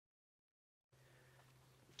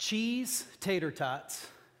cheese tater tots,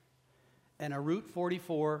 and a Route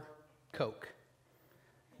 44 Coke.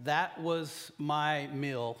 That was my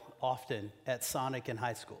meal often at Sonic in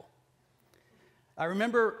high school. I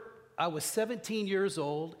remember I was 17 years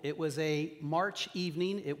old. It was a March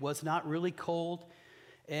evening. It was not really cold.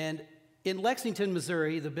 And in Lexington,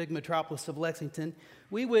 Missouri, the big metropolis of Lexington,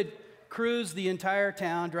 we would cruise the entire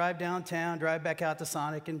town, drive downtown, drive back out to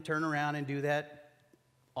Sonic, and turn around and do that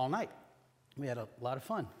all night. We had a lot of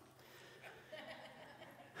fun.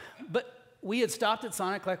 But we had stopped at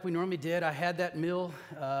Sonic like we normally did. I had that meal,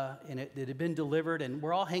 and it had been delivered, and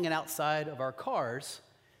we're all hanging outside of our cars.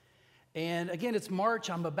 And again, it's March.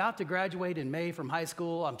 I'm about to graduate in May from high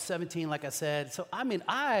school. I'm 17, like I said. So,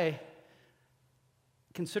 I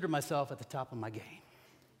consider myself at the top of my game.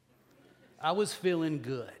 I was feeling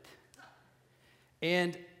good.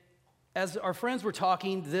 And as our friends were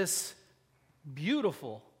talking, this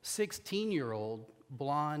beautiful 16-year-old,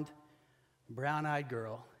 blonde, brown-eyed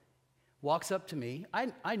girl walks up to me.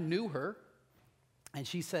 I knew her, and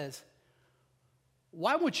she says,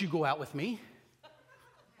 "Why won't you go out with me?"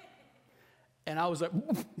 And I was like,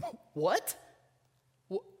 "What?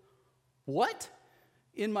 What?"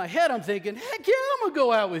 In my head, I'm thinking, "Heck yeah, I'm going to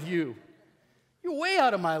go out with you. You're way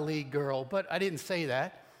out of my league, girl." But I didn't say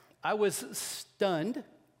that. I was stunned,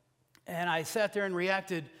 and I sat there and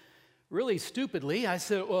reacted really stupidly. I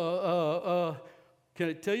said, "Can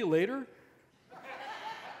I tell you later?"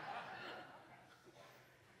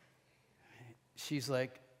 She's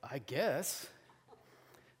like, "I guess."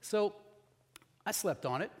 So I slept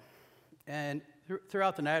on it, and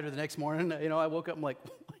throughout the night or the next morning, I woke up, I'm like,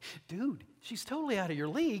 "Dude, she's totally out of your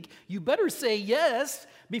league. You better say yes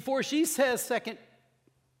before she says second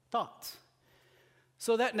thoughts."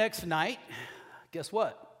 So that next night, guess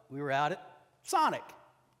what? We were out at Sonic,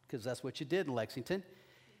 because that's what you did in Lexington.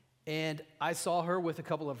 And I saw her with a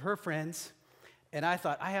couple of her friends, and I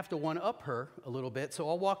thought, I have to one-up her a little bit. So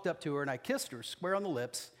I walked up to her, and I kissed her square on the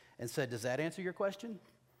lips and said, "Does that answer your question?"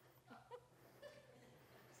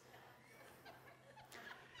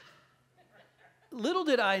 Little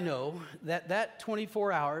did I know that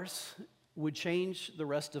 24 hours would change the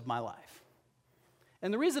rest of my life.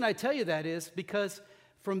 And the reason I tell you that is because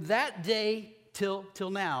from that day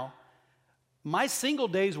till now, my single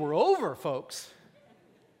days were over, folks.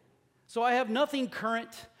 So I have nothing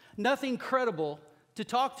current, nothing credible to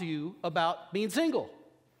talk to you about being single.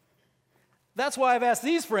 That's why I've asked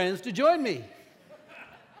these friends to join me.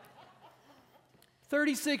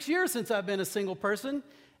 36 years since I've been a single person,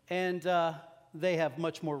 and they have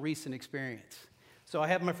much more recent experience. So I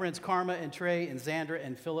have my friends Karma and Trey and Xandra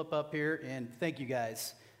and Philip up here, and thank you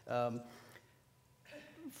guys.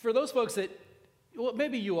 For those folks that, well,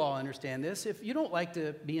 maybe you all understand this. If you don't like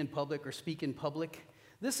to be in public or speak in public,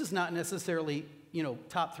 this is not necessarily,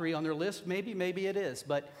 top 3 on their list. Maybe it is,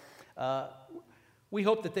 but we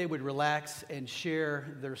hope that they would relax and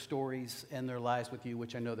share their stories and their lives with you,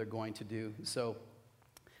 which I know they're going to do. So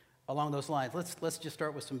along those lines, let's just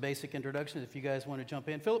start with some basic introductions if you guys want to jump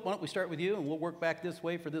in. Philip, why don't we start with you, and we'll work back this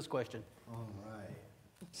way for this question. All right.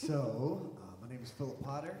 So, my name is Philip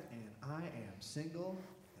Potter, and I am single,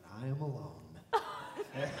 and I am alone.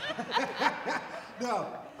 No,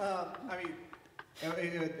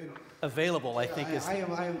 Available, I think, is... I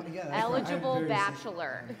am, yeah. Eligible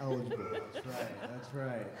bachelor. Eligible, that's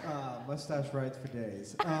right. Mustache rides for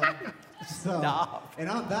days. Stop. And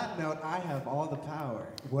on that note, I have all the power.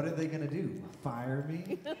 What are they going to do? Fire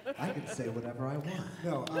me? I can say whatever I want.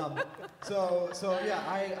 No, so yeah,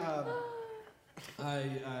 I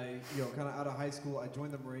kind of out of high school, I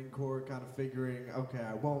joined the Marine Corps, kind of figuring, okay,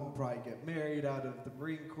 I won't probably get married out of the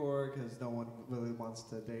Marine Corps because no one really wants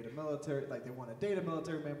to date a military, like they want to date a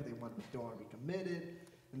military man, but don't want to be committed.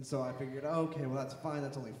 And so I figured, okay, well that's fine,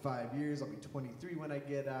 that's only 5 years, I'll be 23 when I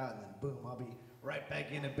get out, and then boom, I'll be right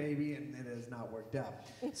back in a baby, and it has not worked out.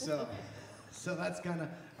 So that's kind of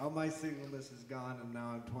how my singleness is gone, and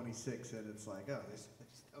now I'm 26, and it's like, oh, there's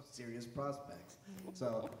no serious prospects.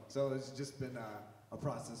 So it's just been a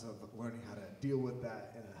process of learning how to deal with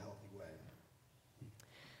that in a healthy way.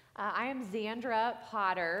 I am Xandra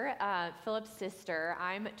Potter, Philip's sister.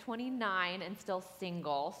 I'm 29 and still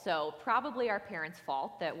single, so probably our parents'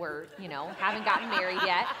 fault that we're, haven't gotten married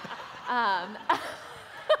yet.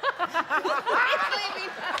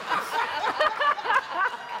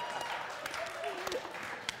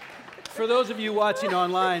 For those of you watching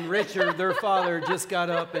online, Richard, their father, just got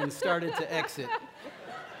up and started to exit.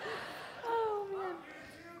 Oh, man.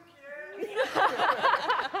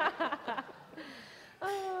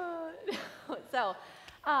 So,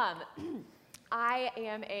 I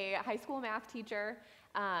am a high school math teacher.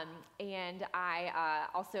 And I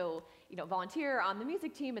also, volunteer on the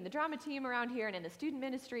music team and the drama team around here and in the student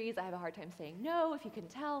ministries. I have a hard time saying no, if you can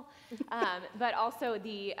tell. But also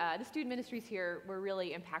the student ministries here were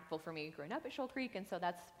really impactful for me growing up at Shoal Creek, and so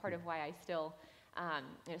that's part of why I still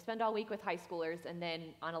spend all week with high schoolers, and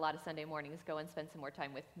then on a lot of Sunday mornings go and spend some more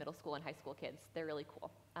time with middle school and high school kids. They're really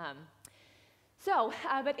cool.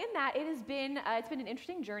 But in that, it's been an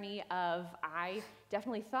interesting journey of, I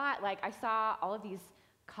definitely thought, I saw all of these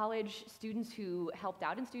college students who helped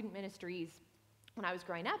out in student ministries when I was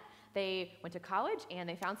growing up. They went to college and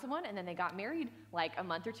they found someone, and then they got married a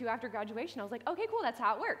month or two after graduation. I was like, okay, cool, that's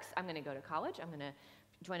how it works. I'm gonna go to college, I'm gonna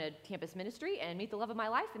join a campus ministry and meet the love of my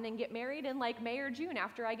life, and then get married in May or June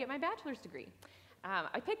after I get my bachelor's degree.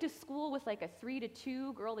 I picked a school with a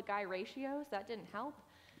 3-to-2 girl-to-guy ratio, so that didn't help.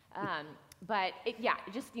 But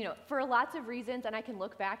for lots of reasons, and I can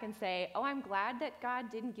look back and say, oh, I'm glad that God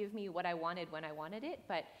didn't give me what I wanted when I wanted it,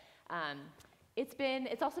 but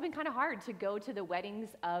it's also been kind of hard to go to the weddings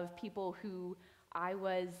of people who I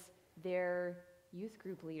was their youth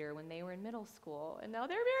group leader when they were in middle school, and now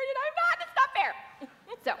they're married and I'm not.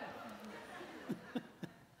 It's not fair.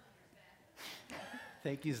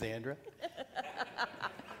 Thank you, Zandra.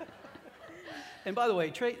 And by the way,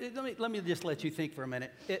 Trey, let me just let you think for a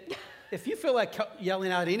minute. If you feel like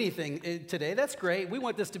yelling out anything today, that's great. We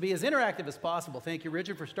want this to be as interactive as possible. Thank you,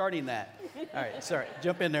 Richard, for starting that. All right, sorry.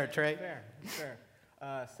 Jump in there, Trey. Sure.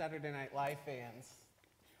 Saturday Night Live fans,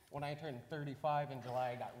 when I turned 35 in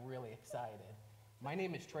July, I got really excited. My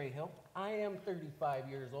name is Trey Hill. I am 35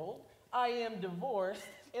 years old. I am divorced,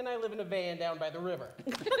 and I live in a van down by the river.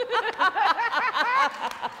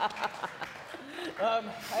 I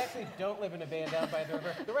actually don't live in a van down by the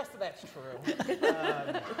river. The rest of that's true.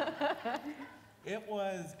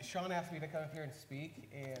 Sean asked me to come up here and speak,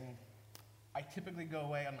 and I typically go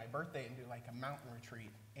away on my birthday and do a mountain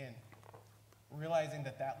retreat. And realizing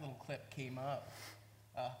that little clip came up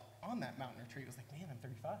on that mountain retreat, was like, man, I'm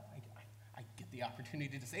 35. I get the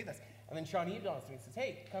opportunity to say this. And then Sean emails me and says,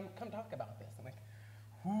 hey, come talk about this. I'm like,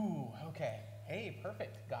 ooh, okay. Hey,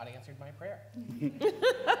 perfect. God answered my prayer.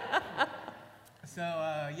 So,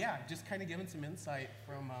 just kind of giving some insight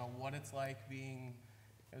from what it's like I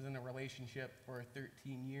was in a relationship for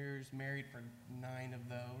 13 years, married for 9 of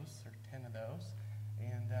those, or 10 of those,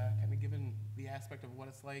 and kind of given the aspect of what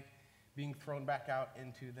it's like being thrown back out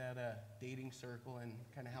into that dating circle and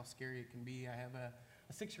kind of how scary it can be. I have a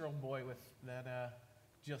 6-year-old boy that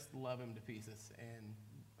just love him to pieces and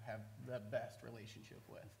have the best relationship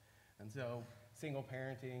with. And so single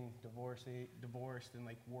parenting, divorced, and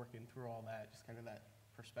working through all that, just kind of that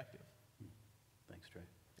perspective. Thanks, Trey.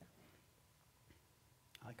 Yeah.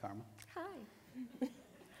 Hi, Karma. Hi.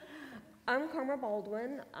 I'm Karma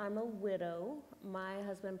Baldwin. I'm a widow. My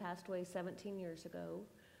husband passed away 17 years ago.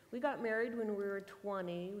 We got married when we were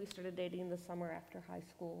 20. We started dating the summer after high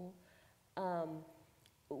school.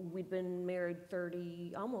 We'd been married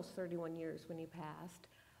almost 31 years when he passed.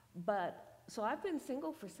 So I've been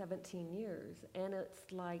single for 17 years, and it's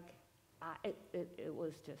it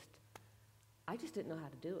was just, I just didn't know how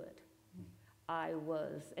to do it.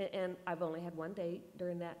 And I've only had one date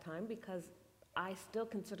during that time because I still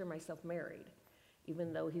consider myself married,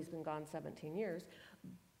 even though he's been gone 17 years.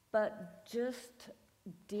 But just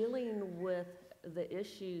dealing with the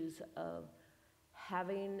issues of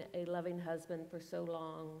having a loving husband for so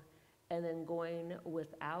long and then going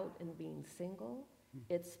without and being single,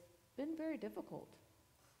 it's been very difficult.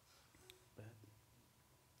 But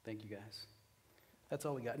thank you, guys. That's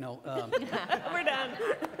all we got. No. We're done.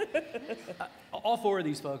 All 4 of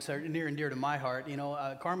these folks are near and dear to my heart.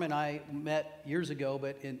 Karma and I met years ago,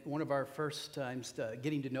 but in one of our first times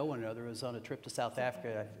getting to know one another was on a trip to South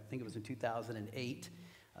Africa. I think it was in 2008.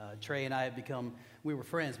 Trey and I we were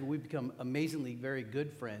friends, but we've become amazingly very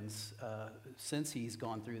good friends since he's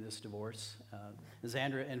gone through this divorce.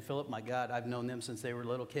 Zandra and Philip, my God, I've known them since they were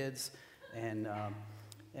little kids, and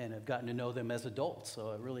have gotten to know them as adults. So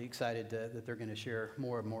I'm really excited that they're going to share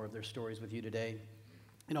more and more of their stories with you today.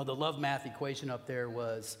 The love math equation up there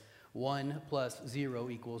was 1 + 0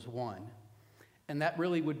 = 1. And that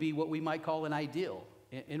really would be what we might call an ideal.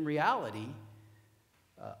 In reality,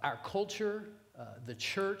 our culture, the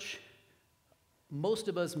church, most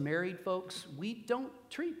of us married folks, we don't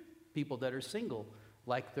treat people that are single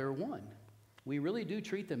like they're one. We really do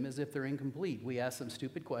treat them as if they're incomplete. We ask them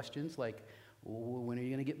stupid questions like, when are you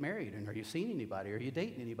going to get married? And are you seeing anybody? Are you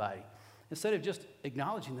dating anybody? Instead of just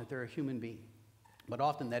acknowledging that they're a human being. But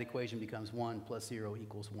often that equation becomes 1 + 0 =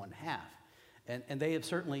 1/2. And they have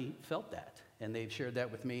certainly felt that. And they've shared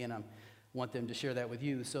that with me, and I want them to share that with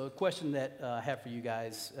you. So a question that I have for you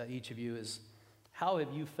guys, each of you, is how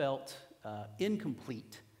have you felt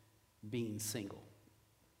incomplete being single?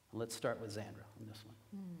 Let's start with Xandra on this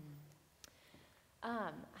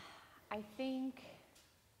one. I think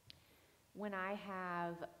when I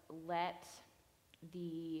have let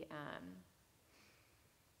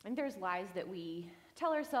and there's lies that we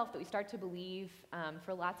tell ourselves that we start to believe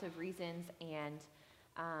for lots of reasons, and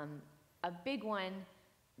a big one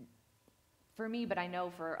for me, but I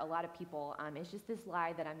know for a lot of people, is just this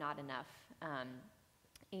lie that I'm not enough.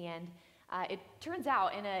 And it turns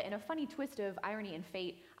out, in a funny twist of irony and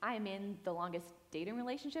fate, I am in the longest dating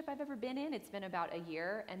relationship I've ever been in. It's been about a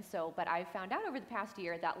year, but I found out over the past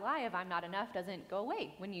year that lie of I'm not enough doesn't go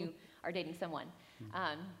away when you are dating someone.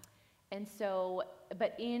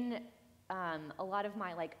 But in a lot of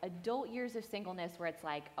my like adult years of singleness, where it's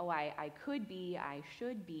like, oh, I could be, I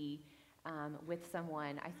should be with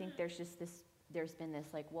someone, I think there's been this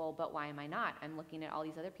like, well, but why am I not? I'm looking at all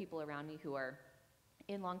these other people around me who are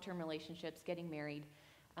in long-term relationships, getting married.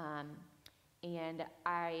 And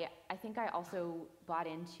I think I also bought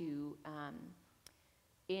into,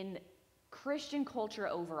 in Christian culture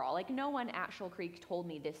overall, like no one at Shoal Creek told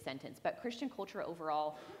me this sentence, but Christian culture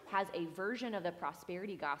overall has a version of the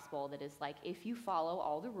prosperity gospel that is like, if you follow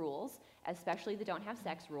all the rules, especially the don't have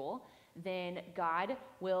sex rule, then God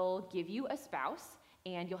will give you a spouse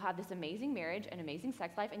and you'll have this amazing marriage and amazing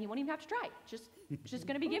sex life and you won't even have to try. It's just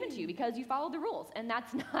going to be given to you because you followed the rules. And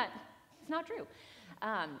it's not true.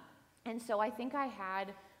 And so I think I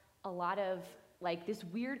had a lot of like this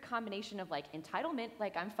weird combination of like entitlement,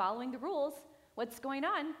 like I'm following the rules. What's going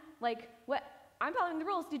on? Like, what? I'm following the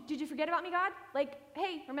rules. Did you forget about me, God? Like,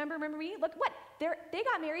 hey, remember me? Look, what? They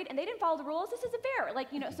got married and they didn't follow the rules. This isn't fair. Like,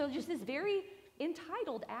 so just this very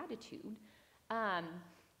entitled attitude.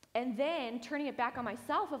 And then turning it back on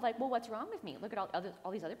myself of like, well, what's wrong with me? Look at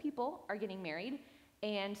all these other people are getting married.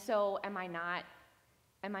 And so am I not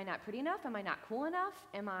pretty enough? Am I not cool enough?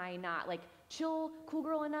 Am I not like chill, cool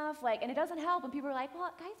girl enough? Like, and it doesn't help when people are like,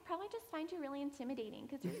 well, guys probably just find you really intimidating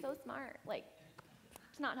because you're so smart. Like,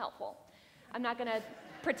 it's not helpful. I'm not gonna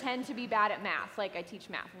pretend to be bad at math. Like, I teach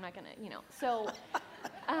math. I'm not gonna,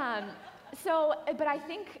 but I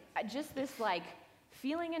think just this like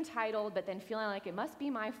feeling entitled, but then feeling like it must be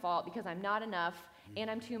my fault because I'm not enough and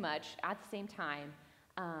I'm too much at the same time.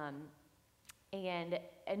 And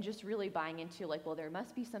just really buying into like, well, there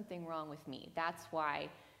must be something wrong with me. That's why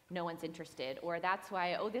no one's interested. Or that's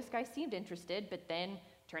why, oh, this guy seemed interested, but then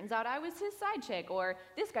turns out I was his side chick. Or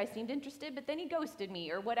this guy seemed interested, but then he ghosted me,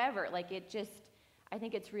 or whatever. Like I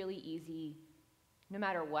think it's really easy, no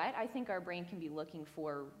matter what, I think our brain can be looking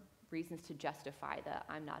for reasons to justify the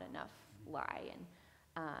I'm not enough lie.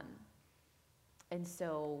 And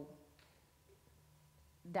so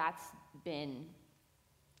that's been,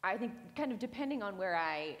 I think, kind of depending on where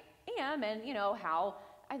I am and, how,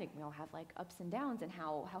 I think we all have like ups and downs and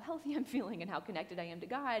how healthy I'm feeling and how connected I am to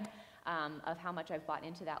God, of how much I've bought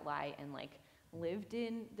into that lie and like lived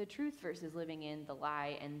in the truth versus living in the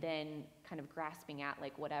lie, and then kind of grasping at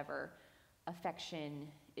like whatever affection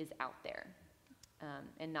is out there,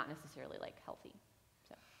 and not necessarily like healthy.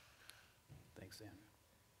 So. Thanks, Sam.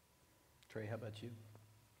 Trey, how about you?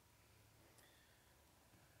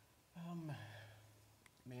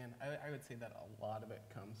 Man, I would say that a lot of it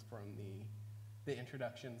comes from the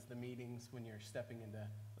introductions, the meetings, when you're stepping into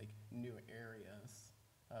like new areas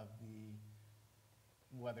of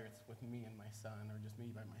whether it's with me and my son or just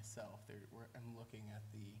me by myself. I'm looking at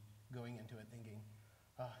going into it thinking,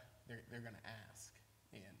 they're gonna ask.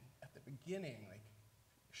 And at the beginning, like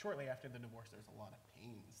shortly after the divorce, there's a lot of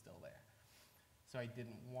pain still there. So I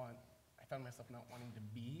found myself not wanting to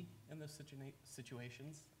be in those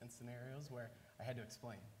situations and scenarios where I had to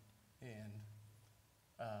explain. And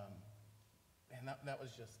that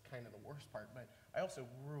was just kind of the worst part. But I also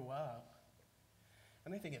grew up,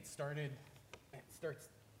 and I think it starts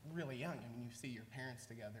really young. I mean, you see your parents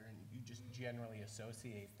together, and you just generally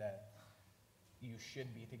associate that you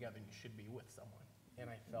should be together and you should be with someone. And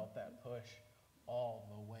I felt that push all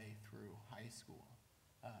the way through high school.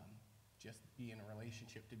 Just be in a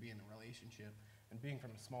relationship to be in a relationship. And being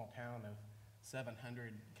from a small town of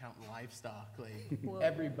 700 counting livestock, like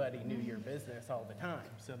everybody knew your business all the time.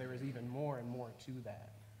 So there was even more and more to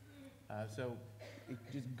that. So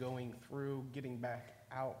just going through, getting back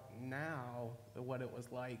out now, what it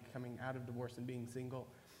was like coming out of divorce and being single,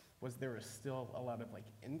 there was still a lot of like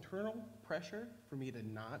internal pressure for me to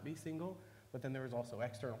not be single, but then there was also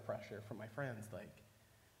external pressure from my friends, like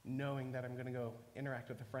knowing that I'm gonna go interact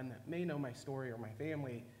with a friend that may know my story or my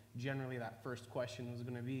family. Generally that first question was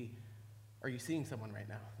gonna be, are you seeing someone right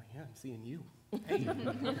now? I'm like, yeah, I'm seeing you. Hey.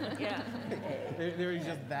 Yeah. There was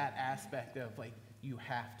just that aspect of like you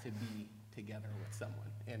have to be together with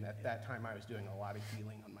someone. And at that time, I was doing a lot of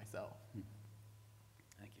healing on myself.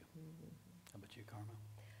 Thank you. How about you,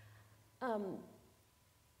 Karma?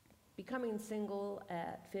 Becoming single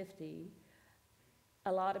at 50,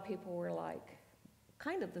 a lot of people were like,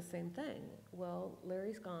 kind of the same thing. Well,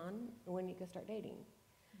 Larry's gone, when you can start dating?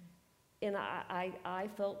 And I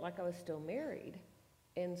felt like I was still married.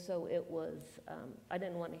 And so it was, I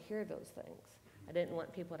didn't want to hear those things. I didn't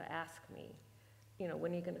want people to ask me, you know,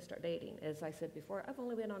 when are you going to start dating? As I said before, I've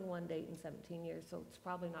only been on one date in 17 years, so it's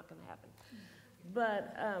probably not going to happen.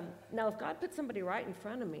 But now if God put somebody right in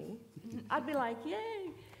front of me, I'd be like,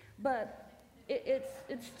 yay. But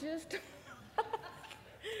it's just,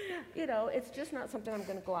 you know, it's just not something I'm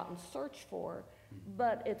going to go out and search for.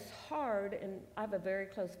 But it's hard, and I have a very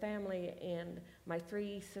close family, and my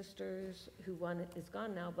 3 sisters, who one is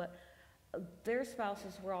gone now, but their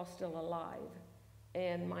spouses were all still alive,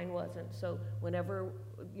 and mine wasn't. So whenever,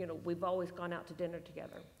 you know, we've always gone out to dinner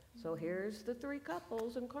together. So here's the 3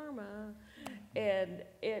 couples and Karma, and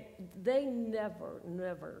they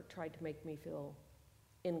never tried to make me feel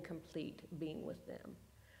incomplete being with them,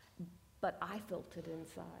 but I felt it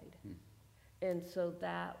inside. And so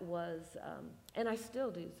that was, and I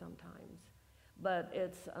still do sometimes, but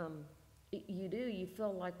it's, you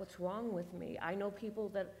feel like, what's wrong with me? I know people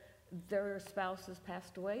that their spouses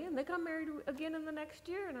passed away and they got married again in the next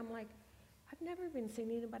year, and I'm like, I've never even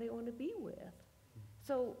seen anybody I want to be with.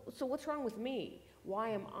 So what's wrong with me? Why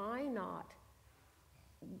am I not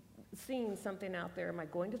seeing something out there? Am I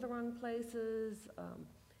going to the wrong places?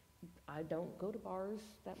 I don't go to bars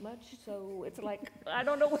that much, so it's like, I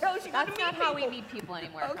don't know where else you got to meet That's not how people. we meet people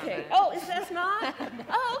anymore. Okay. Carmen. Oh, is that not?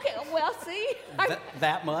 Oh, okay. Well, see,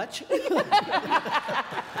 That much?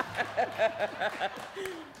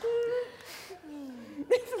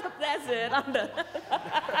 that's it. I'm done.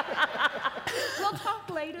 We'll talk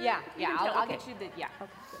later. Yeah, You yeah, can tell- I'll okay. get you the, yeah.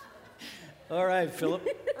 All right, Philip.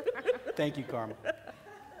 Thank you, Karma.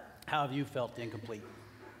 How have you felt incomplete?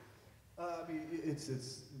 I mean, it's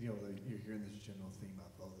you know, you're hearing this general theme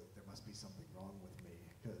of, oh, that there must be something wrong with me,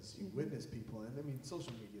 because you witness people, and I mean,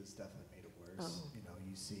 social media has definitely made it worse. Oh. You know,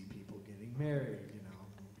 you see people getting married, you know,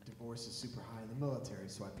 divorce is super high in the military,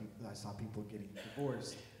 so I saw people getting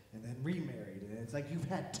divorced and then remarried, and it's like, you've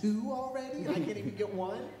had 2 already? I can't even get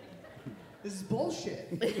 1? This is bullshit.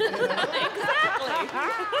 You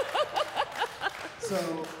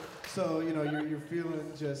know? So you know, you're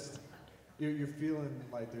feeling just, you're feeling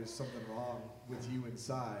like there's something wrong with you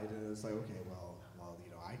inside, and it's like, okay, well, you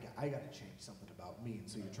know, I got to change something about me, and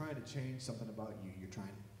so you're trying to change something about you. You're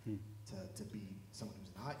trying to be someone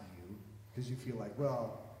who's not you, because you feel like,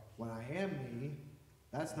 well, when I am me,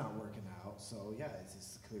 that's not working out. So yeah, it's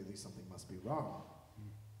just clearly something must be wrong.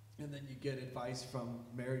 And then you get advice from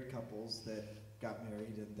married couples that got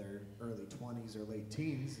married in their early 20s or late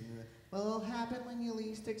teens, and they're like, well, it'll happen when you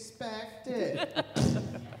least expect it.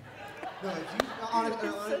 No, if you,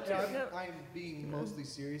 I'm being mostly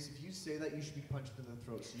serious. If you say that, you should be punched in the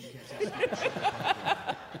throat, so you can't say stupid shit like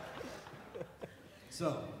that.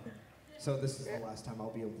 So this is the last time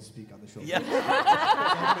I'll be able to speak on the show. Yeah.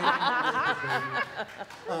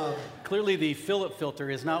 Clearly, the Philip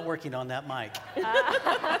filter is not working on that mic.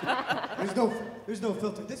 There's no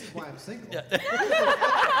filter. This is why I'm single.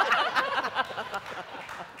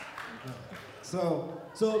 So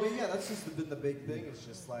I mean, yeah, that's just been the big thing. It's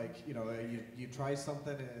just like, you know, you try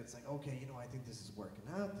something and it's like, okay, you know, I think this is working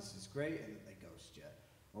out. This is great, and then they ghost you,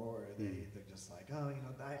 or they're just like, oh, you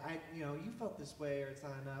know, you know, you felt this way, or it's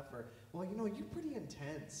not enough, or well, you know, you're pretty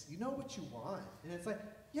intense. You know what you want, and it's like,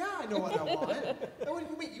 yeah, I know what I want. What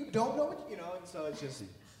do you mean? You don't know what you know? And so it's just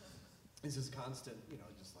constant, you know,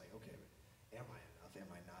 just like, okay, am I enough?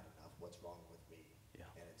 Am I not enough? What's wrong with me? Yeah.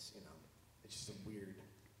 And it's, you know, it's just a weird,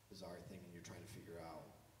 bizarre thing, and you're trying to figure out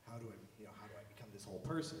how do I become this whole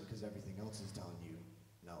person, because everything else is telling you,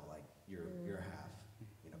 no, like you're half,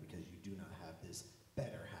 you know, because you do not have this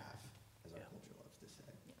better half, as our culture loves to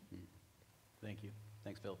say. Thank you.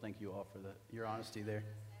 Thanks, Phil. Thank you all for your honesty there.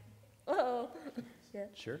 Oh,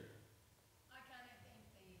 yeah. Sure. I kind of think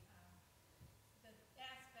the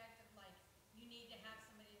aspect of like, you need to have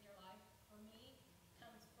somebody in your life, for me,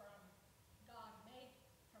 comes from God made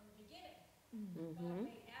from the beginning. God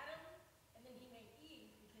made Adam, and then he made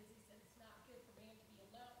Eve, because he said it's not good for man to be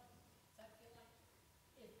alone. So I feel like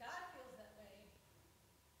if God feels that way,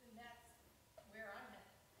 then that's where I'm headed.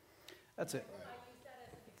 That's it. I use that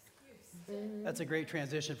as an excuse. That's a great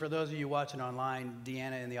transition. For those of you watching online,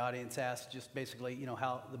 Deanna in the audience asked just basically, you know,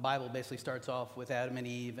 how the Bible basically starts off with Adam and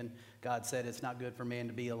Eve, and God said it's not good for man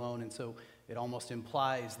to be alone, and so it almost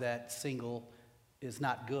implies that single is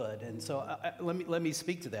not good. And so let me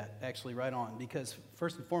speak to that actually right on, because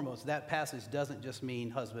first and foremost, that passage doesn't just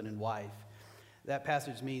mean husband and wife. That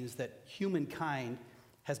passage means that humankind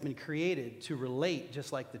has been created to relate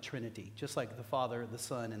just like the Trinity, just like the Father, the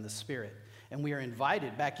Son, and the Spirit. And we are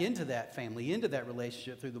invited back into that family, into that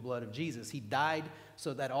relationship through the blood of Jesus. He died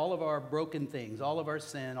so that all of our broken things, all of our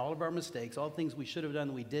sin, all of our mistakes, all the things we should have done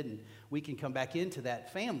that we didn't, we can come back into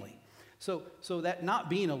that family. So that not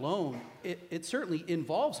being alone, it certainly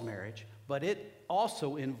involves marriage, but it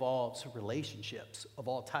also involves relationships of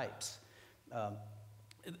all types.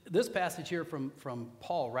 This passage here from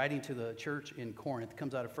Paul writing to the church in Corinth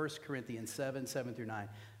comes out of 1 Corinthians 7 through 9.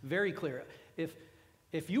 Very clear.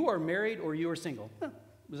 If you are married or you are single,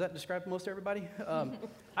 does that describe most everybody?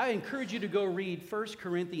 I encourage you to go read 1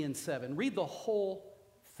 Corinthians 7. Read the whole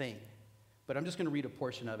thing. But I'm just going to read a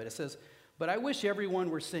portion of it. It says, "But I wish everyone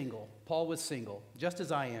were single." Paul was single, just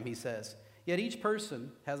as I am, he says. "Yet each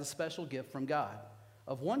person has a special gift from God,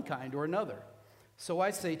 of one kind or another. So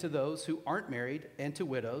I say to those who aren't married and to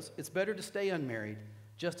widows, it's better to stay unmarried,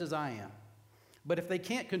 just as I am. But if they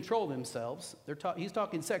can't control themselves," he's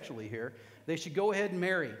talking sexually here, "they should go ahead and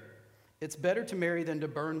marry. It's better to marry than to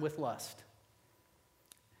burn with lust."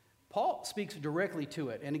 Paul speaks directly to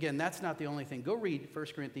it. And again, that's not the only thing. Go read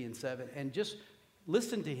 1 Corinthians 7 and just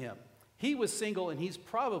listen to him. He was single, and he's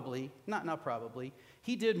probably, not probably,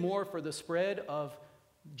 he did more for the spread of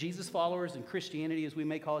Jesus followers and Christianity, as we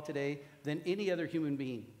may call it today, than any other human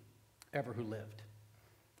being ever who lived.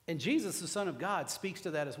 And Jesus, the Son of God, speaks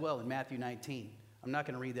to that as well in Matthew 19. I'm not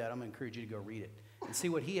going to read that. I'm going to encourage you to go read it and see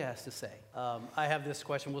what he has to say. I have this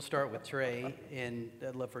question. We'll start with Trey, and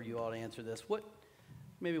I'd love for you all to answer this. What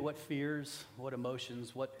fears, what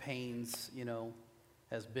emotions, what pains,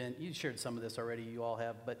 has been, you shared some of this already, you all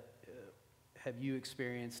have, but have you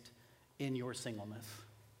experienced in your singleness?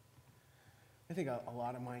 I think a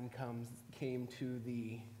lot of mine came to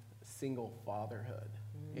the single fatherhood,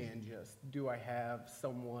 and just, do I have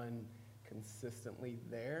someone consistently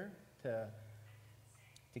there to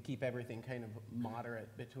keep everything kind of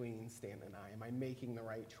moderate between Stan and I? Am I making the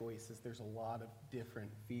right choices? There's a lot of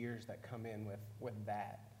different fears that come in with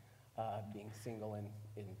that, being single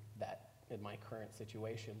in my current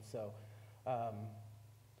situation. So,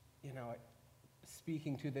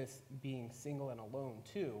 speaking to this being single and alone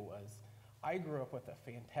too, was I grew up with a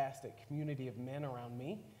fantastic community of men around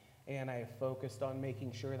me, and I have focused on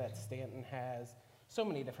making sure that Stanton has so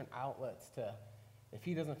many different outlets to, if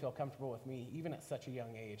he doesn't feel comfortable with me, even at such a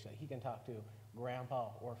young age, that he can talk to grandpa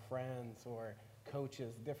or friends or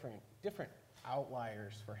coaches, different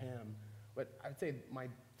outliers for him. But I'd say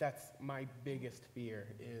that's my biggest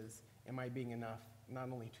fear is, am I being enough, not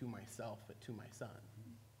only to myself, but to my son?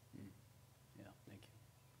 Yeah, thank you.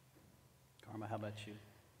 Karma, how about you?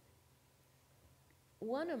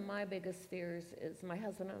 One of my biggest fears is my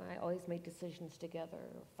husband and I always make decisions together,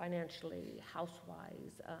 financially,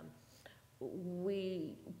 house-wise.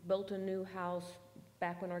 We built a new house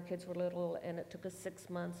back when our kids were little, and it took us 6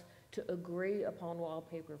 months to agree upon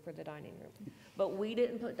wallpaper for the dining room. But we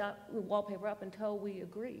didn't put wallpaper up until we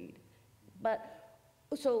agreed. But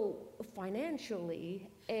so financially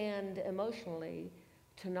and emotionally,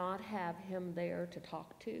 to not have him there to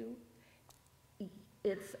talk to,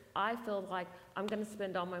 I feel like I'm going to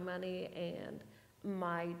spend all my money, and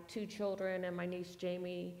my 2 children and my niece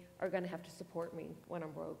Jamie are going to have to support me when I'm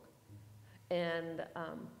broke. And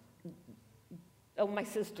my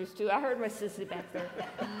sisters too. I heard my sissy back there.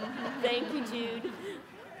 Thank you, Jude.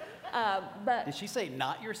 But did she say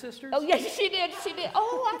not your sisters? Oh yes, she did. She did.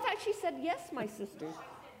 Oh, I thought she said yes, my sisters.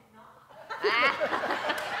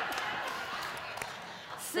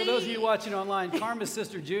 For those of you watching online, Karma's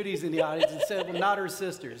sister Judy's in the audience and said, well, not her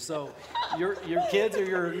sisters. So your kids or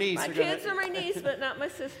your niece my are kids are my niece, but not my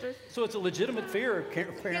sisters. So it's a legitimate fear,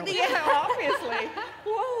 apparently. Yeah, obviously.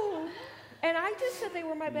 Whoa. And I just said they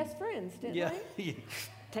were my best friends, didn't I? Yeah.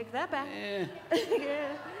 Take that back.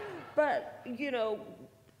 Yeah. But,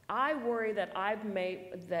 I worry that I've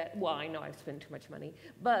made that, well, I know I've spent too much money,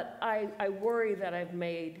 but I worry that I've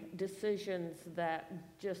made decisions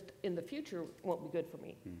that just in the future won't be good for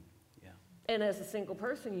me. Yeah. And as a single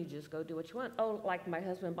person, you just go do what you want. Oh, like my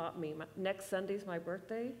husband bought me, next Sunday's my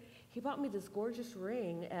birthday, he bought me this gorgeous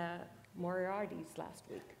ring at Moriarty's last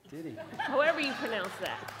week. Did he? However you pronounce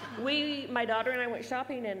that. My daughter and I went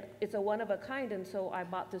shopping, and it's a one of a kind, and so I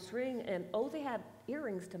bought this ring, and they had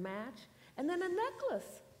earrings to match, and then a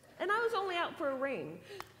necklace. And I was only out for a ring.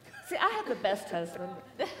 See, I have the best husband.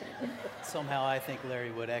 somehow I think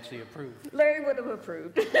Larry would actually approve. Larry would have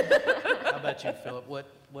approved. How about you, Philip?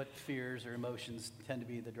 What fears or emotions tend to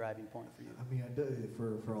be the driving point for you? I mean,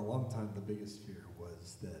 for a long time, the biggest fear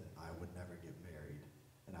was that I would never get married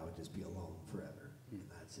and I would just be alone forever, and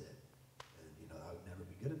that's it. And I would never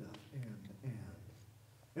be good enough.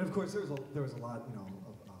 And of course, there was a lot, of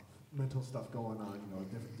mental stuff going on,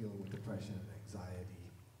 dealing with depression and anxiety,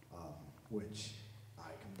 which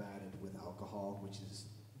I combated with alcohol, which is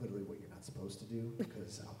literally what you're not supposed to do,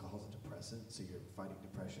 because alcohol is a depressant, so you're fighting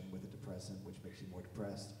depression with a depressant, which makes you more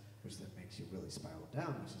depressed, which then makes you really spiral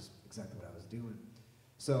down, which is exactly what I was doing.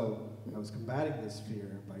 So I was combating this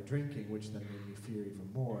fear by drinking, which then made me fear even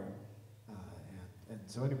more. And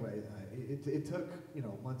so anyway, it took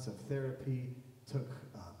months of therapy.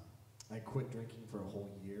 I quit drinking for a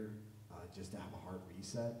whole year just to have a hard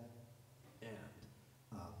reset,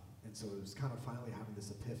 and so it was kind of finally having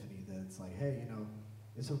this epiphany that it's like, hey,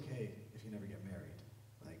 it's okay if you never get married.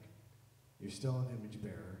 Like, you're still an image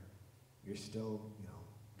bearer. You're still,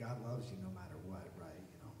 God loves you no matter what, right?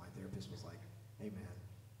 My therapist was like, hey man,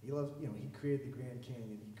 he loves, he created the Grand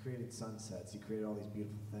Canyon, he created sunsets, he created all these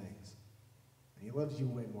beautiful things, and he loves you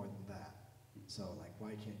way more than that. So like,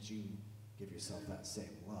 why can't you give yourself that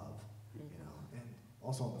same love, And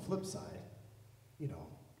also on the flip side,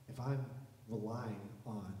 if I'm relying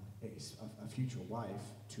on a future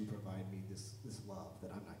wife to provide me this love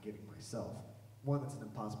that I'm not giving myself, one, that's an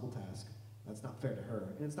impossible task. That's not fair to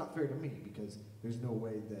her, and it's not fair to me, because there's no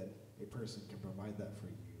way that a person can provide that for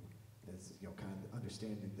you. It's kind of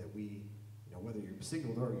understanding that we, whether you're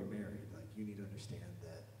single or you're married, like, you need to understand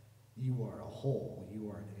that you are a whole, you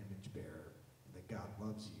are an image bearer, and that God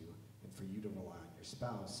loves you, and for you to rely on your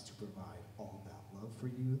spouse to provide all of that love for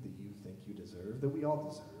you that you think you deserve, that we all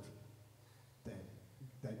deserve, then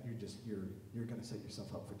that you're going to set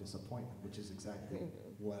yourself up for disappointment, which is exactly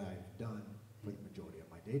what I've done for the majority of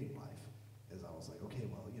my dating life. Is I was like, okay,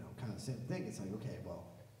 well, kind of the same thing. It's like, okay,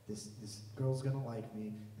 well, this girl's gonna like me,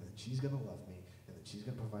 and then she's gonna love me, and then she's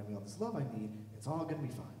gonna provide me all this love I need. It's all gonna be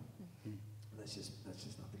fine. And that's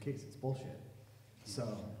just not the case. It's bullshit.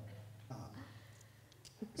 So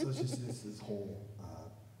it's just this whole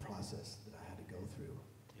process that I had to go through.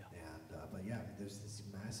 Yeah. And but yeah, there's this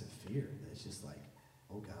massive fear that it's just like,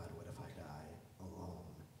 oh God, what if I die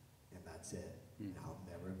alone, and that's it? And I'll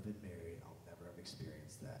never have been married. I'll never have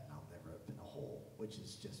experienced that, and I'll never have been a whole, which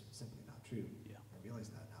is just simply not true. Yeah. I realize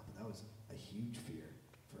that now, but that was a huge fear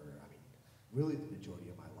for, really the majority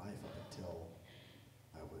of my life up until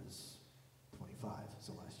I was 25,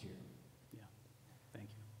 so last year. Yeah. Thank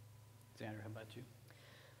you. Xander, how about you?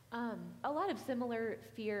 A lot of similar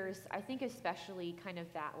fears, I think, especially kind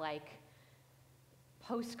of that, like,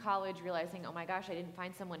 post-college, realizing, oh my gosh, I didn't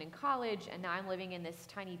find someone in college, and now I'm living in this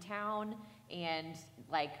tiny town, and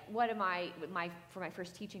like, what am I for my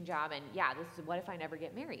first teaching job? And yeah, this is what if I never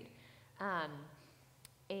get married?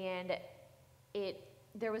 And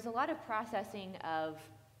there was a lot of processing of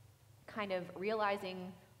kind of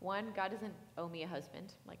realizing, one, God doesn't owe me a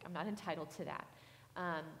husband, like, I'm not entitled to that,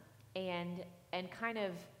 and kind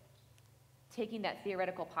of taking that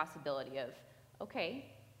theoretical possibility of, okay,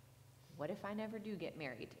 what if I never do get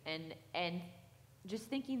married? And just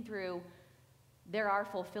thinking through, there are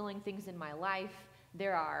fulfilling things in my life.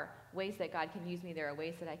 There are ways that God can use me. There are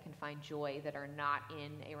ways that I can find joy that are not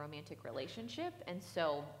in a romantic relationship. And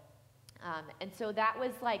so that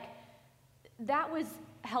was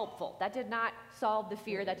helpful. That did not solve the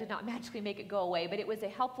fear. That did not magically make it go away, but it was a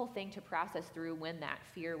helpful thing to process through when that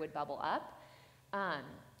fear would bubble up,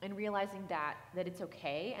 and realizing that it's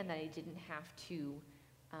okay, and that I didn't have to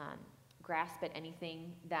grasp at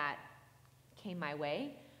anything that came my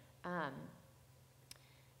way.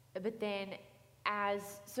 But then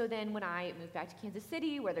when I moved back to Kansas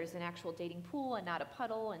City, where there's an actual dating pool and not a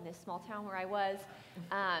puddle in this small town where I was,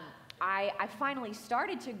 I finally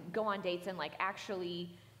started to go on dates and like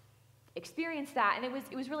actually experience that, and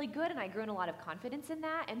it was really good, and I grew in a lot of confidence in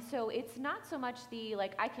that. And so it's not so much the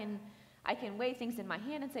like I can weigh things in my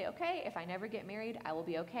hand and say, okay, if I never get married, I will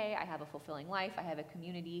be okay. I have a fulfilling life. I have a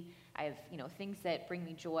community. I have, things that bring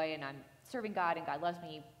me joy, and I'm serving God, and God loves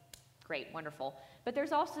me. Great, wonderful. But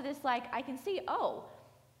there's also this, like, I can see, oh,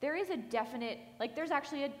 there is a definite, like, there's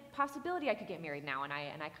actually a possibility I could get married now, and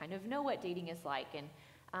I kind of know what dating is like. And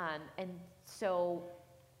so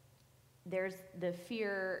there's the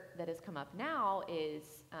fear that has come up now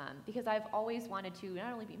is because I've always wanted to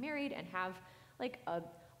not only be married and have, like,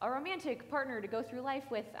 a romantic partner to go through life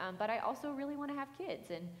with, but I also really want to have kids.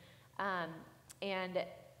 And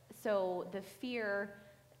so the fear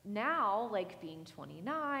now, like being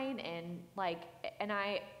 29 and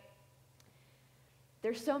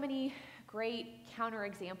there's so many great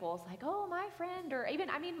counterexamples like, oh, my friend, or even,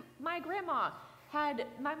 I mean, my grandma had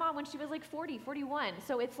my mom when she was like 40, 41.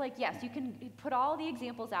 So it's like, yes, you can put all the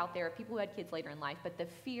examples out there of people who had kids later in life, but the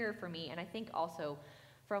fear for me, and I think also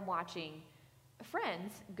from watching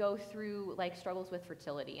friends go through like struggles with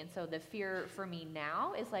fertility. And so the fear for me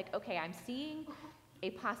now is like, okay, I'm seeing a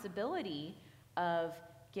possibility of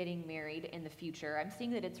getting married in the future. I'm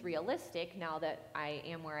seeing that it's realistic now that I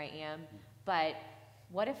am where I am, but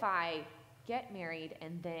what if I get married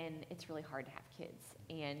and then it's really hard to have kids?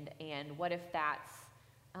 And what if that's,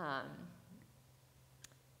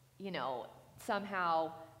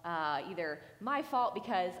 somehow either my fault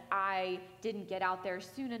because I didn't get out there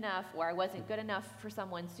soon enough, or I wasn't good enough for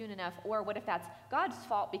someone soon enough, or what if that's God's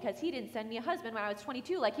fault because he didn't send me a husband when I was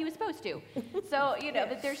 22 like he was supposed to? So,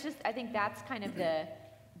 but there's just, I think that's kind of the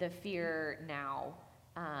fear now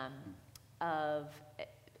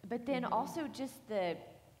but then also just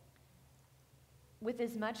with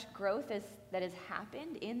as much growth that has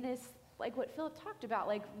happened in this, like what Philip talked about,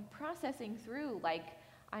 like processing through, like,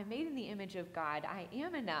 I'm made in the image of God, I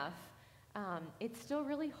am enough, it's still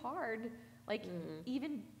really hard, like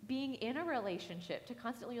even being in a relationship to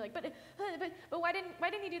constantly like, but why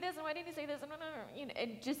didn't he do this, and why didn't he say this, and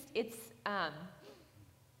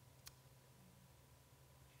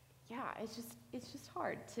it's just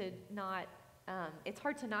hard to not, it's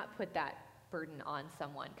hard to not put that burden on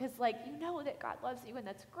someone, because like that God loves you and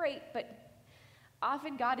that's great, but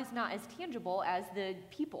often God is not as tangible as the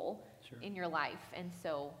people in your life, and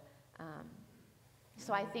so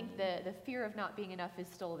I think the fear of not being enough is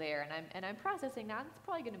still there, and I'm processing that. It's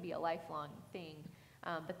probably going to be a lifelong thing,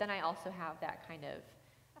 but then I also have that kind of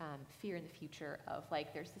fear in the future of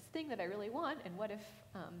like, there's this thing that I really want, and what if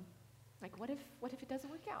it doesn't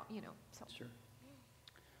work out, So. Sure.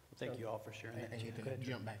 Well, thank you all for sharing that. I hate to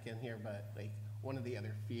jump back in here, but like one of the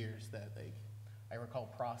other fears that like I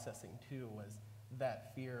recall processing too was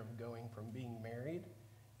that fear of going from being married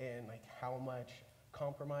and like how much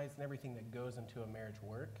compromise and everything that goes into a marriage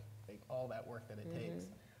work, like all that work that it takes.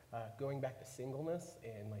 Going back to singleness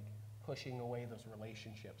and like pushing away those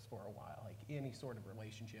relationships for a while, like any sort of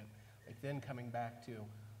relationship, like then coming back to,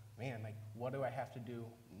 man, like what do I have to do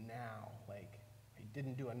now? Like I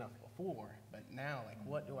didn't do enough before, but now like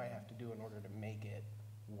what do I have to do in order to make it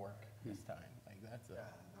work this time? Like that's a...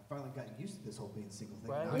 I finally got used to this whole being single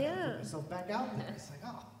thing. Right. Now I gotta Yeah. put myself back out there. It's like,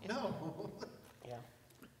 oh, no. Yeah.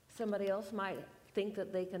 Somebody else might think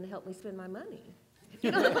that they can help me spend my money.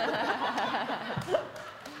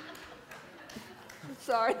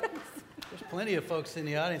 Sorry. There's plenty of folks in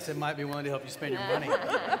the audience that might be willing to help you spend your money.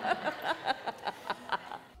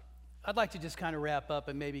 I'd like to just kind of wrap up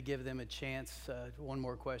and maybe give them a chance. One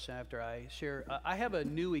more question after I share. I have a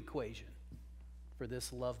new equation for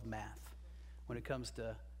this love math when it comes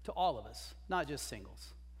to all of us, not just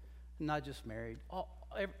singles, not just married, all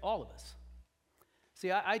of us.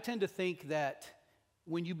 See, I tend to think that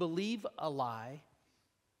when you believe a lie,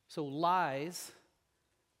 so lies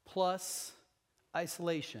plus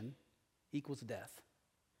isolation equals death.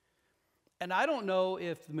 And I don't know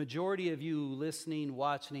if the majority of you listening,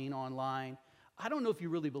 watching online, I don't know if you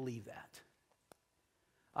really believe that.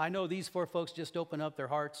 I know these four folks just opened up their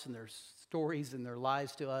hearts and their stories and their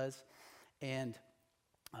lives to us. And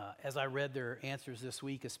as I read their answers this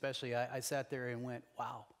week, especially, I sat there and went,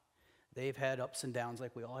 wow, they've had ups and downs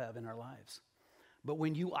like we all have in our lives. But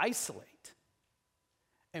when you isolate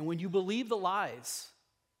and when you believe the lies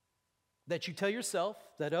that you tell yourself,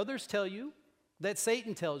 that others tell you, that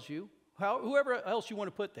Satan tells you, whoever else you want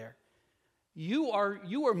to put there, you are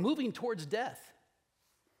moving towards death.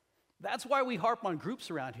 That's why we harp on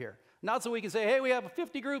groups around here. Not so we can say, hey, we have a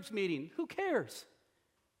 50 groups meeting. Who cares?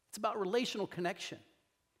 It's about relational connection.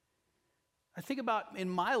 I think about in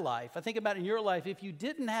my life, I think about in your life, if you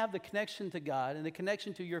didn't have the connection to God and the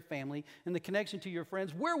connection to your family and the connection to your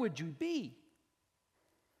friends, where would you be?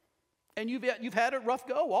 And you've had a rough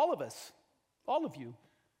go, all of us, all of you.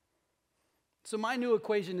 So my new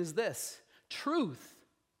equation is this: truth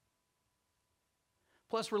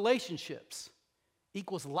plus relationships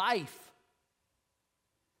equals life.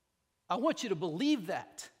 I want you to believe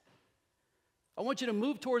that. I want you to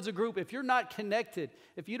move towards a group. If you're not connected,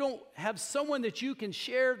 if you don't have someone that you can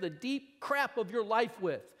share the deep crap of your life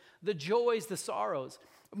with, the joys, the sorrows,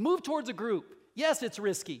 move towards a group. Yes, it's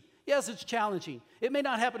risky. Yes, it's challenging. It may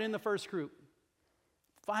not happen in the first group.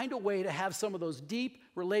 Find a way to have some of those deep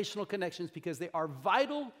relational connections because they are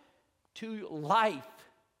vital to life,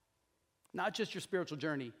 not just your spiritual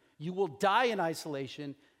journey. You will die in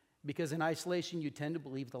isolation because in isolation you tend to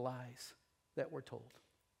believe the lies that we're told.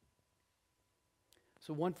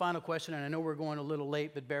 So one final question, and I know we're going a little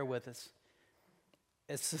late, but bear with us.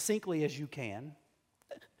 as succinctly as you can,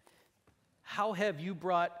 how have you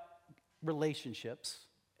brought relationships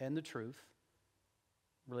and the truth,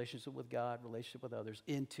 relationship with God, relationship with others,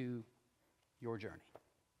 into your journey?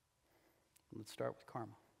 Let's start with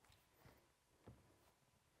Karma.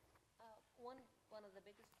 One of the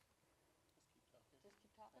biggest. Just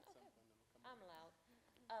keep talking. Okay, I'm loud.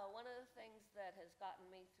 One of the things that has gotten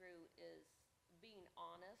me through is being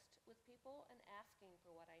honest with people and asking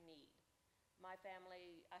for what I need. My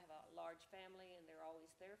family, I have a large family, and they're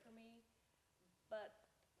always there for me. But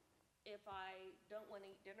if I don't want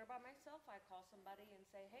to eat dinner by myself, I call somebody and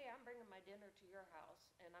say, hey, I'm bringing my dinner to your house,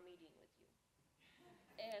 and I'm eating with you.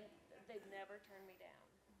 And they've never turned me down.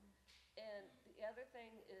 And the other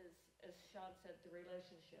thing is, as Sean said, the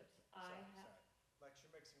relationships. Sorry. Lex,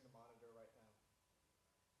 you're mixing the monitor right now.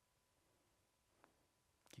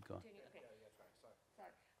 Keep going. Continue, okay. Yeah, that's right.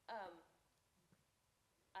 Sorry. Sorry.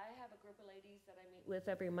 I have a group of ladies that I meet with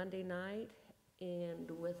every Monday night,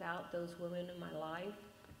 and without those women in my life,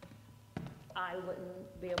 I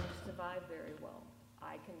wouldn't be able to survive very well.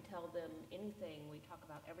 I can tell them anything. We talk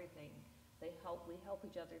about everything. We help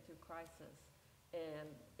each other through crisis, and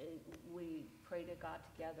we pray to God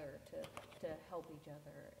together to help each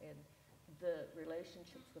other. And the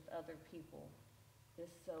relationships with other people is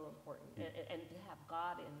so important, and to have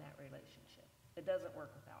God in that relationship. It doesn't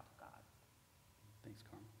work without God. Thanks,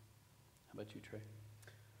 Karma. How about you, Trey?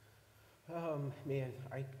 Man,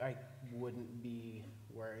 I wouldn't be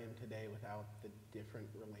where I am today without the different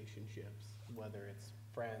relationships, whether it's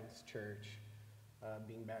friends, church,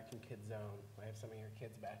 being back in Kid Zone. I have some of your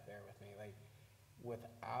kids back there with me. Like,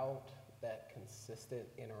 without that consistent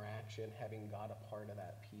interaction, having God a part of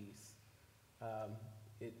that piece,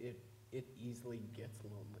 it easily gets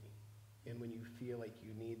lonely. And when you feel like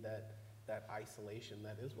you need that isolation,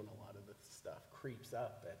 that is when a lot of the stuff creeps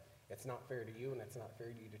up. That it's not fair to you, and it's not fair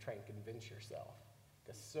to you to try and convince yourself,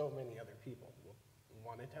 because so many other people will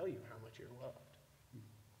want to tell you how much you're loved.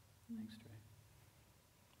 Thanks, Trey.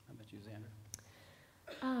 How about you, Xander?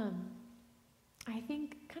 I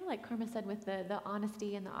think, kind of like Karma said, with the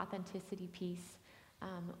honesty and the authenticity piece,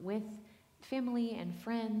 with family and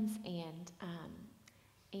friends, and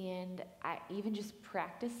even just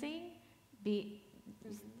practicing,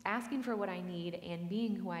 asking for what I need and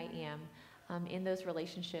being who I am in those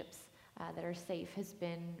relationships that are safe has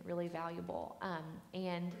been really valuable.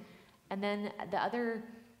 And then the other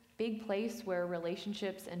big place where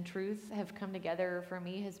relationships and truth have come together for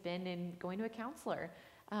me has been in going to a counselor.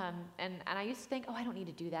 And I used to think, I don't need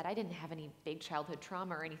to do that. I didn't have any big childhood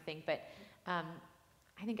trauma or anything, but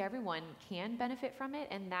I think everyone can benefit from it,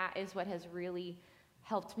 and that is what has really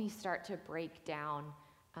helped me start to break down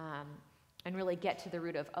and really get to the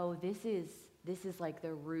root of, this is like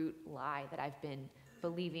the root lie that I've been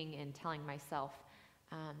believing and telling myself.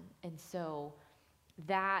 And so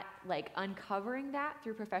that, like, uncovering that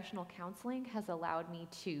through professional counseling has allowed me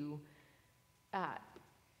to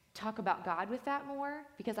talk about God with that more,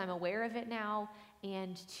 because I'm aware of it now,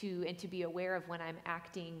 and to be aware of when I'm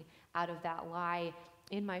acting out of that lie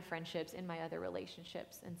in my friendships, in my other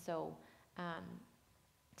relationships. And so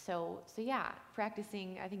yeah,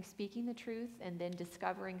 practicing, I think, speaking the truth, and then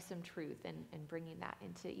discovering some truth and bringing that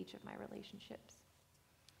into each of my relationships.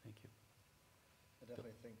 Thank you. I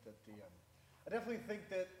definitely think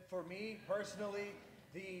that for me personally,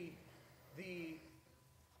 the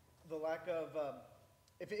lack of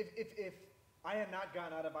if I had not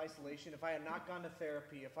gotten out of isolation, if I had not gone to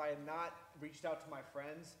therapy, if I had not reached out to my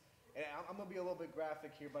friends, and I'm gonna be a little bit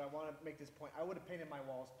graphic here, but I want to make this point. I would have painted my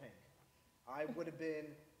walls pink. I would have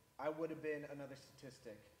been another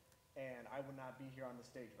statistic, and I would not be here on the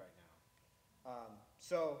stage right now.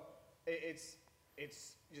 So it's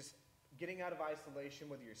just getting out of isolation,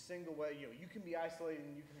 whether you're single, whether you can be isolated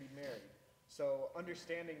and you can be married. So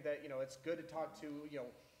understanding that it's good to talk to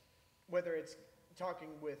whether it's talking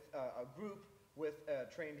with a group, with a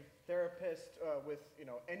trained therapist, with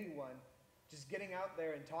anyone, just getting out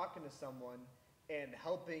there and talking to someone and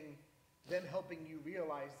helping you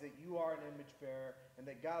realize that you are an image bearer and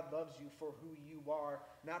that God loves you for who you are,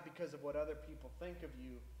 not because of what other people think of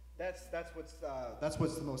you. That's what's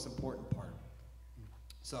the most important part.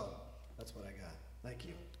 So that's what I got. Thank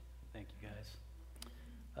you. Thank you, guys.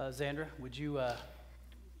 Xandra, would you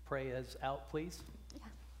pray us out, please?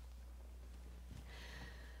 Yeah.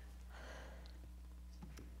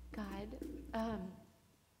 God,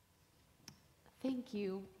 thank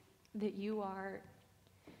you that you are,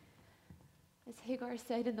 as Hagar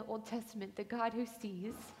said in the Old Testament, the God who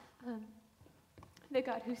sees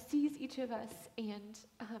each of us and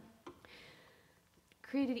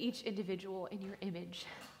created each individual in your image.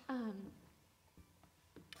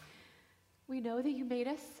 We know that you made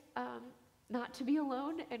us not to be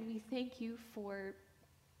alone, and we thank you for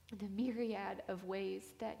the myriad of ways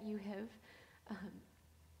that you have,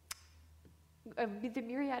 the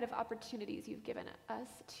myriad of opportunities you've given us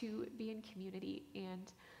to be in community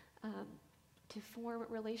and to form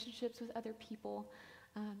relationships with other people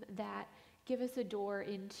that give us a door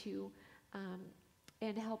into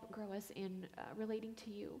and help grow us in relating to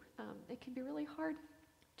you. It can be really hard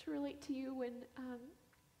to relate to you when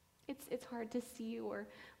it's hard to see or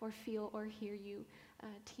feel or hear you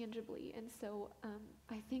tangibly. And so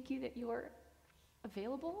I thank you that you're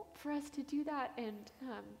available for us to do that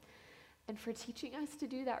and for teaching us to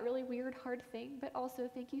do that really weird, hard thing. But also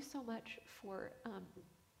thank you so much for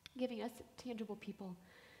giving us tangible people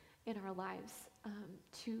in our lives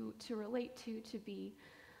to relate to be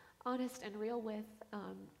honest and real with.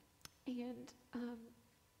 And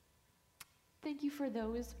thank you for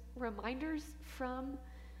those reminders from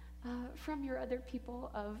your other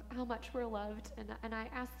people of how much we're loved, and I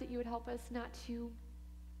ask that you would help us not to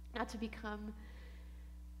become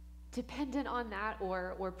dependent on that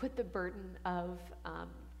or put the burden of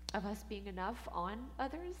us being enough on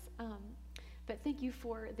others. But thank you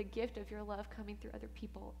for the gift of your love coming through other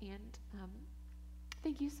people, and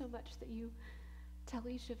thank you so much that you tell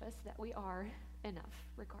each of us that we are enough,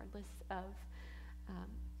 regardless of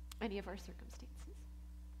any of our circumstances.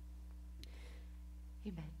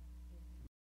 Amen.